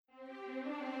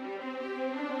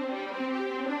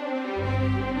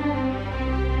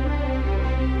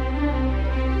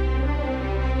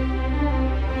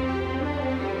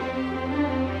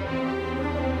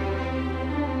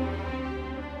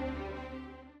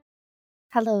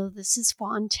Hello, this is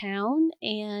Fawn Town,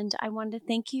 and I want to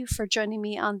thank you for joining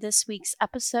me on this week's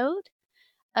episode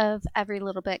of Every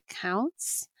Little Bit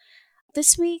Counts.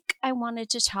 This week, I wanted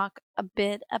to talk a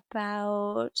bit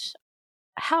about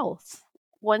health,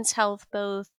 one's health,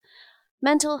 both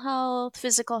mental health,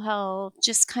 physical health,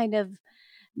 just kind of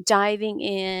diving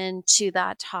into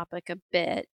that topic a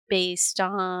bit based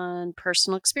on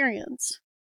personal experience.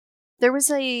 There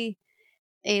was a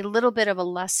little bit of a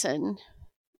lesson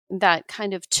that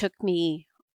kind of took me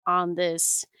on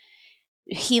this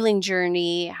healing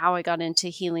journey, how I got into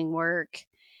healing work.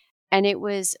 And it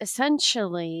was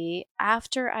essentially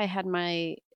after I had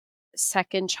my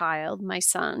second child, my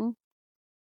son,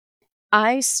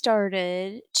 I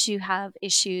started to have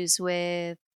issues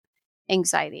with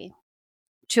anxiety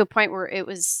to a point where it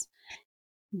was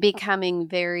becoming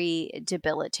very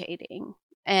debilitating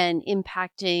and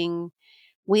impacting.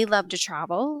 We love to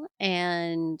travel,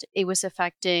 and it was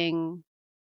affecting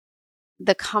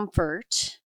the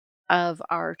comfort of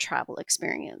our travel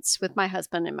experience with my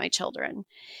husband and my children.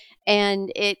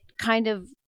 And it kind of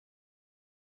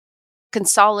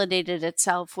consolidated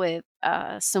itself with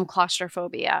some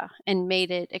claustrophobia and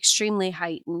made it extremely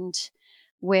heightened,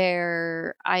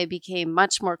 where I became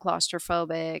much more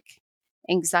claustrophobic.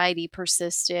 Anxiety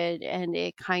persisted, and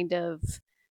it kind of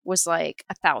was like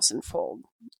a thousandfold.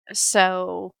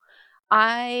 So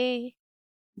I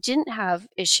didn't have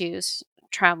issues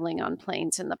traveling on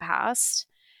planes in the past.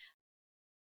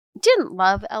 Didn't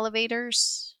love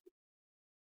elevators,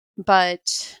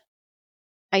 but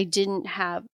I didn't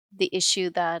have the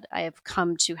issue that I have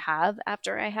come to have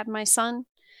after I had my son.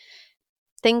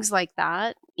 Things like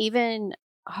that, even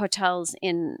hotels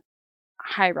in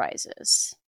high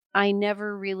rises. I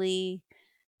never really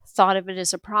thought of it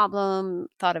as a problem,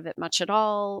 thought of it much at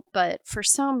all. But for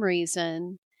some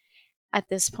reason, at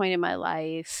this point in my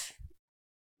life,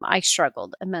 I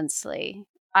struggled immensely.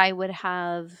 I would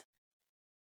have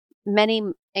many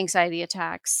anxiety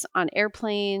attacks on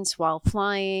airplanes while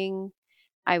flying.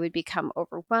 I would become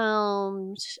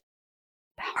overwhelmed,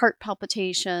 heart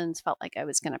palpitations, felt like I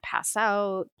was going to pass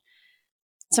out.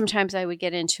 Sometimes I would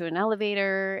get into an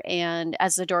elevator, and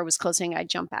as the door was closing, I'd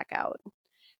jump back out.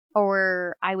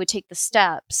 Or I would take the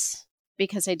steps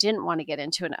because I didn't want to get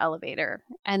into an elevator.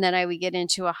 And then I would get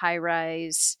into a high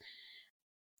rise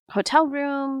hotel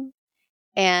room,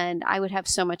 and I would have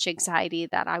so much anxiety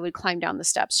that I would climb down the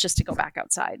steps just to go back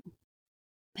outside.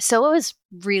 So it was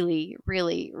really,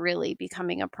 really, really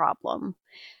becoming a problem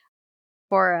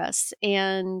for us.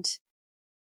 And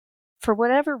for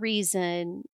whatever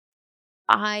reason,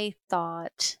 I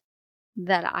thought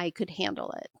that I could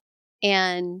handle it.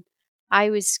 And I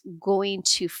was going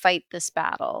to fight this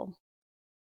battle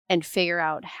and figure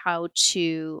out how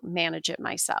to manage it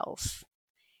myself.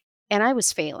 And I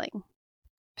was failing.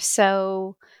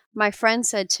 So my friend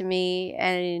said to me,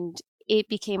 and it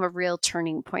became a real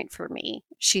turning point for me.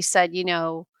 She said,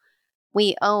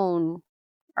 we own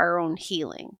our own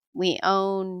healing, we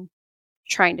own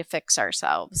trying to fix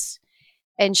ourselves.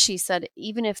 And she said,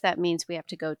 even if that means we have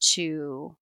to go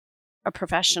to a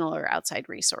professional or outside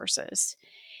resources.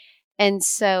 And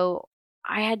so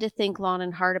I had to think long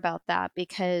and hard about that,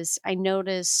 because I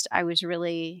noticed I was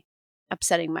really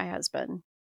upsetting my husband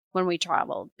when we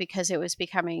traveled, because it was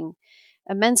becoming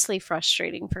immensely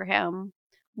frustrating for him.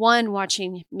 One,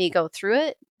 watching me go through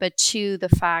it, but two, the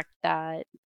fact that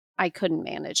I couldn't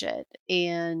manage it.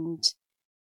 And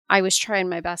I was trying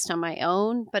my best on my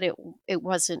own, but it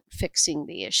wasn't fixing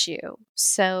the issue.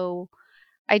 So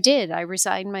I did. I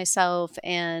resigned myself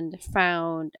and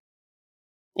found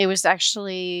it was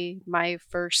actually my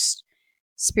first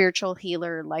spiritual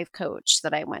healer life coach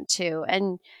that I went to.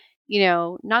 And,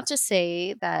 not to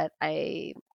say that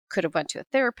I could have went to a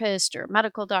therapist or a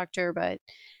medical doctor, but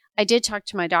I did talk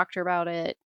to my doctor about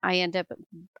it. I ended up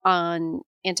on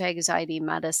anti-anxiety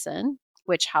medicine,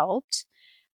 which helped.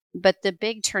 But the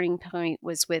big turning point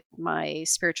was with my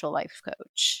spiritual life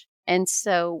coach. And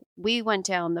so we went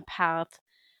down the path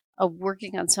of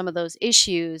working on some of those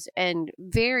issues. And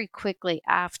very quickly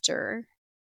after,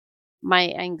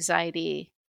 my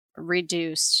anxiety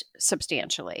reduced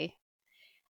substantially.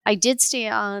 I did stay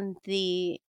on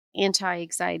the anti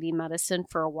anxiety medicine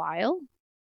for a while.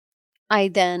 I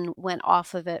then went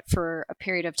off of it for a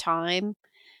period of time.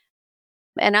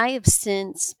 And I have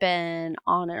since been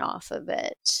on and off of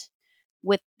it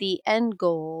with the end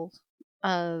goal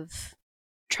of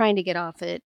trying to get off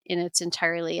it in its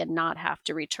entirely and not have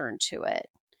to return to it.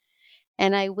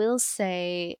 And I will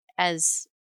say, as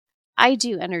I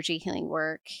do energy healing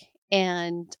work,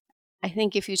 and I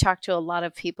think if you talk to a lot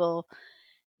of people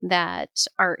that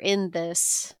are in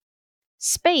this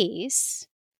space,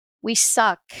 we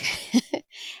suck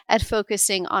at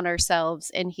focusing on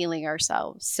ourselves and healing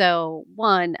ourselves. So,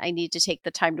 one, I need to take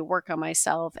the time to work on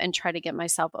myself and try to get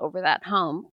myself over that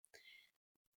hump.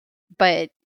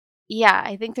 But yeah,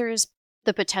 I think there is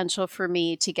the potential for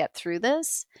me to get through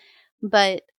this.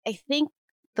 But I think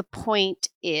the point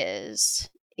is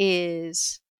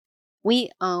we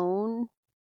own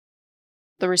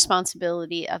the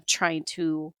responsibility of trying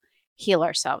to heal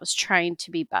ourselves, trying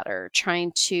to be better,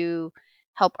 trying to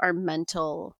help our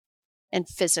mental and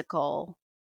physical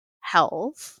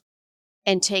health,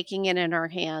 and taking it in our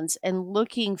hands and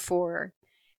looking for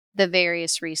the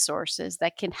various resources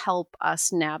that can help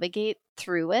us navigate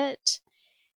through it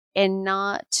and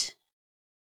not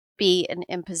be an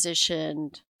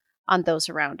imposition on those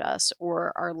around us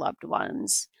or our loved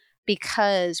ones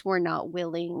because we're not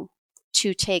willing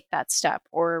to take that step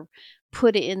or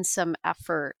put in some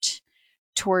effort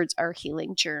towards our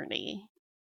healing journey.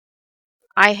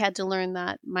 I had to learn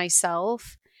that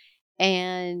myself.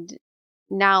 And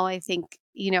now I think,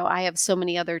 I have so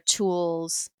many other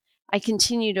tools. I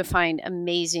continue to find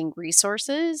amazing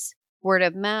resources, word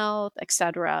of mouth,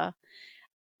 etc.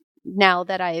 Now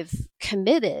that I've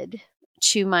committed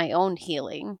to my own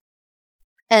healing.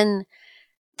 And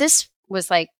this was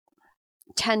like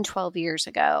 10, 12 years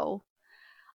ago.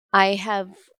 I have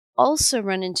also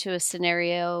run into a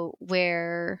scenario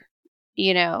where,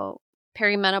 you know,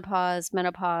 perimenopause,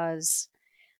 menopause,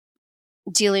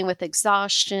 dealing with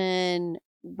exhaustion,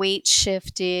 weight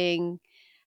shifting,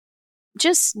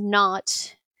 just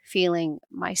not feeling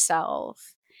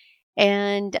myself.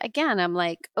 And again, I'm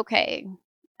like, okay,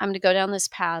 I'm going to go down this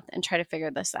path and try to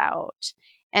figure this out.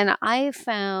 And I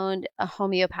found a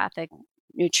homeopathic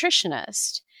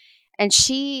nutritionist, and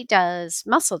she does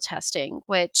muscle testing,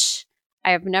 which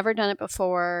I have never done it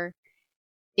before.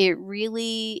 It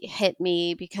really hit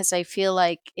me because I feel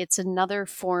like it's another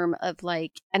form of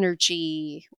like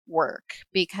energy work,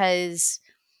 because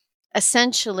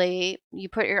essentially you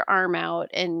put your arm out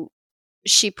and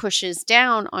she pushes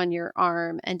down on your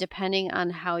arm, and depending on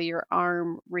how your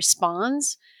arm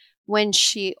responds, when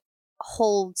she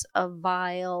holds a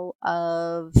vial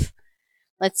of,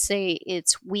 let's say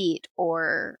it's wheat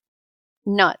or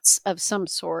nuts of some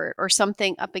sort or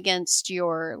something up against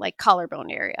your like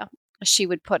collarbone area, she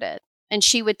would put it, and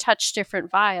she would touch different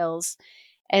vials,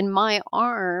 and my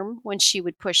arm, when she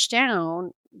would push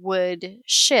down, would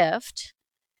shift.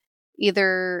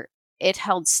 Either it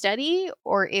held steady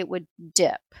or it would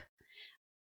dip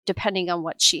depending on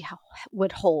what she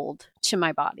would hold to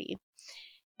my body.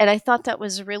 And I thought that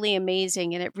was really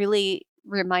amazing, and it really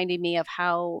reminded me of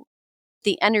how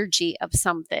the energy of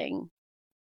something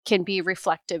can be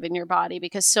reflective in your body,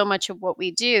 because so much of what we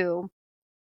do,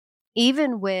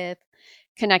 even with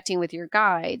connecting with your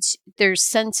guides, there's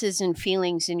senses and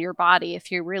feelings in your body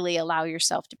if you really allow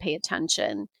yourself to pay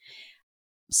attention.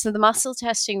 So the muscle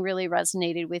testing really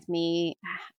resonated with me,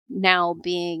 now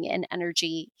being an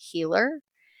energy healer.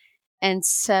 And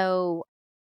so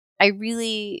I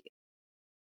really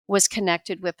was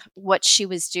connected with what she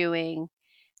was doing,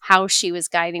 how she was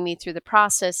guiding me through the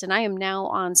process. And I am now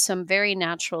on some very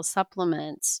natural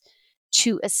supplements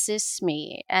to assist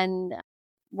me. And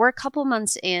we're a couple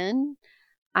months in.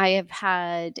 I have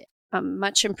had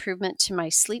much improvement to my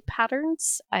sleep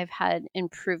patterns. I've had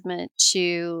improvement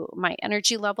to my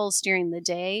energy levels during the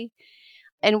day.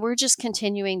 And we're just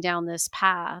continuing down this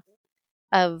path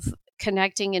of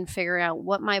connecting and figuring out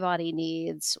what my body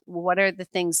needs, what are the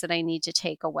things that I need to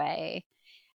take away,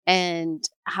 and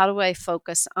how do I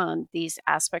focus on these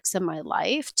aspects of my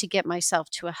life to get myself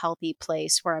to a healthy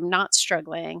place where I'm not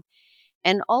struggling,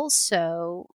 and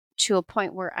also to a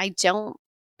point where I don't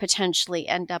potentially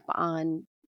end up on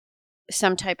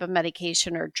some type of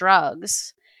medication or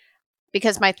drugs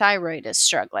because my thyroid is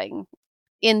struggling.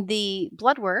 In the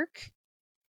blood work,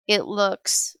 it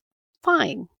looks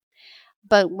fine.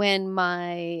 But when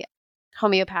my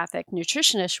homeopathic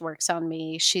nutritionist works on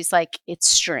me, she's like, it's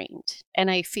strained. And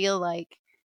I feel like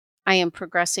I am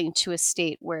progressing to a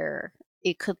state where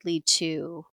it could lead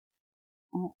to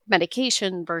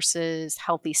medication versus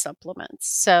healthy supplements.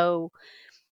 So,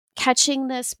 catching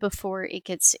this before it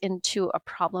gets into a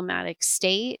problematic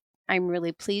state, I'm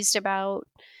really pleased about.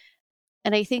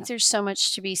 And I think there's so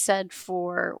much to be said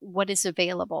for what is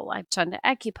available. I've done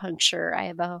acupuncture. I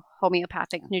have a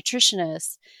homeopathic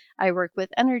nutritionist. I work with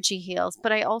energy heals,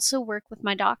 but I also work with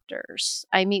my doctors.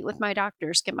 I meet with my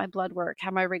doctors, get my blood work,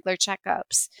 have my regular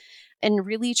checkups, and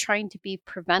really trying to be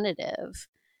preventative.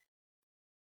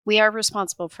 We are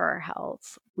responsible for our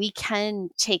health. We can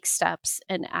take steps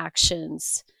and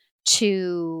actions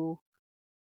to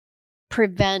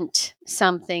prevent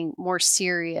something more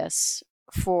serious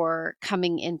for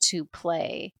coming into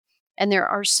play. And there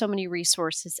are so many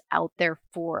resources out there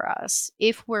for us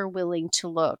if we're willing to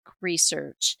look,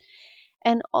 research.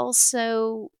 And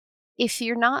also, if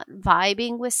you're not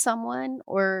vibing with someone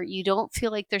or you don't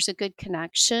feel like there's a good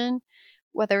connection,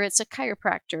 whether it's a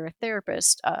chiropractor, a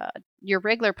therapist, your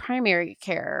regular primary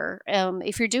care,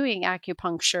 if you're doing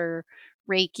acupuncture,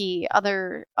 Reiki,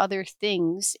 other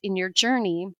things in your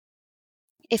journey,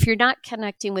 if you're not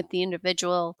connecting with the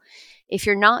individual, if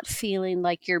you're not feeling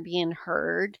like you're being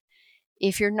heard,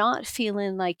 if you're not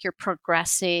feeling like you're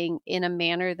progressing in a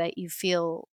manner that you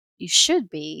feel you should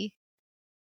be,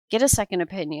 get a second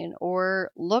opinion or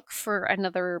look for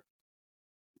another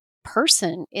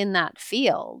person in that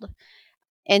field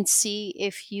and see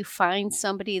if you find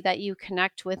somebody that you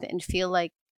connect with and feel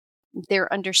like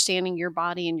they're understanding your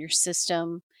body and your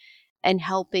system and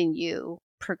helping you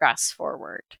progress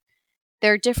forward.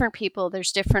 There are different people,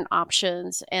 there's different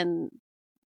options, and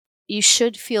you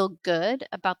should feel good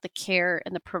about the care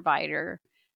and the provider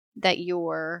that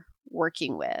you're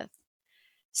working with.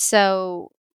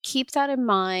 So keep that in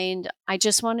mind. I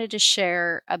just wanted to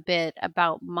share a bit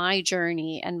about my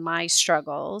journey and my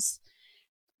struggles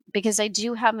because I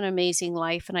do have an amazing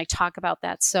life and I talk about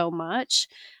that so much.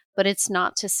 But it's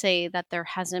not to say that there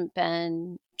hasn't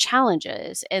been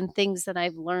challenges and things that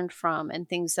I've learned from and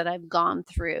things that I've gone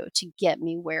through to get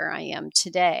me where I am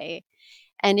today.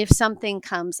 And if something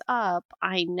comes up,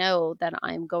 I know that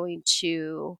I'm going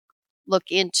to look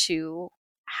into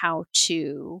how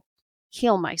to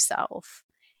heal myself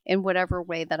in whatever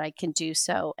way that I can do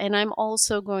so. And I'm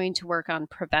also going to work on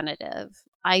preventative.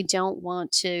 I don't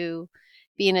want to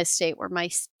be in a state where my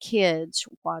kids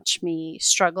watch me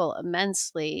struggle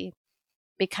immensely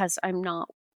because I'm not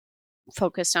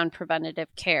focused on preventative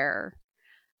care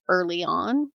early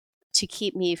on to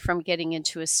keep me from getting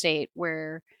into a state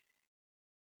where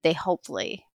they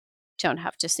hopefully don't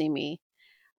have to see me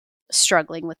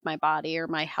struggling with my body or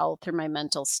my health or my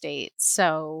mental state.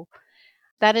 So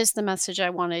that is the message I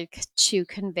wanted to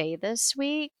convey this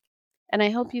week. And I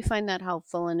hope you find that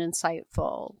helpful and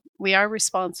insightful. We are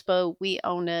responsible, we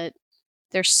own it.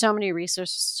 There's so many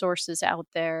resources out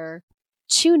there.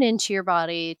 Tune into your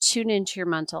body, tune into your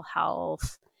mental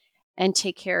health, and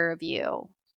take care of you.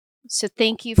 So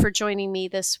thank you for joining me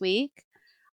this week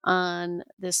on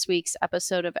this week's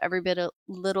episode of Every Bit a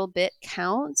Little Bit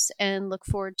Counts, and look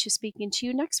forward to speaking to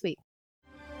you next week.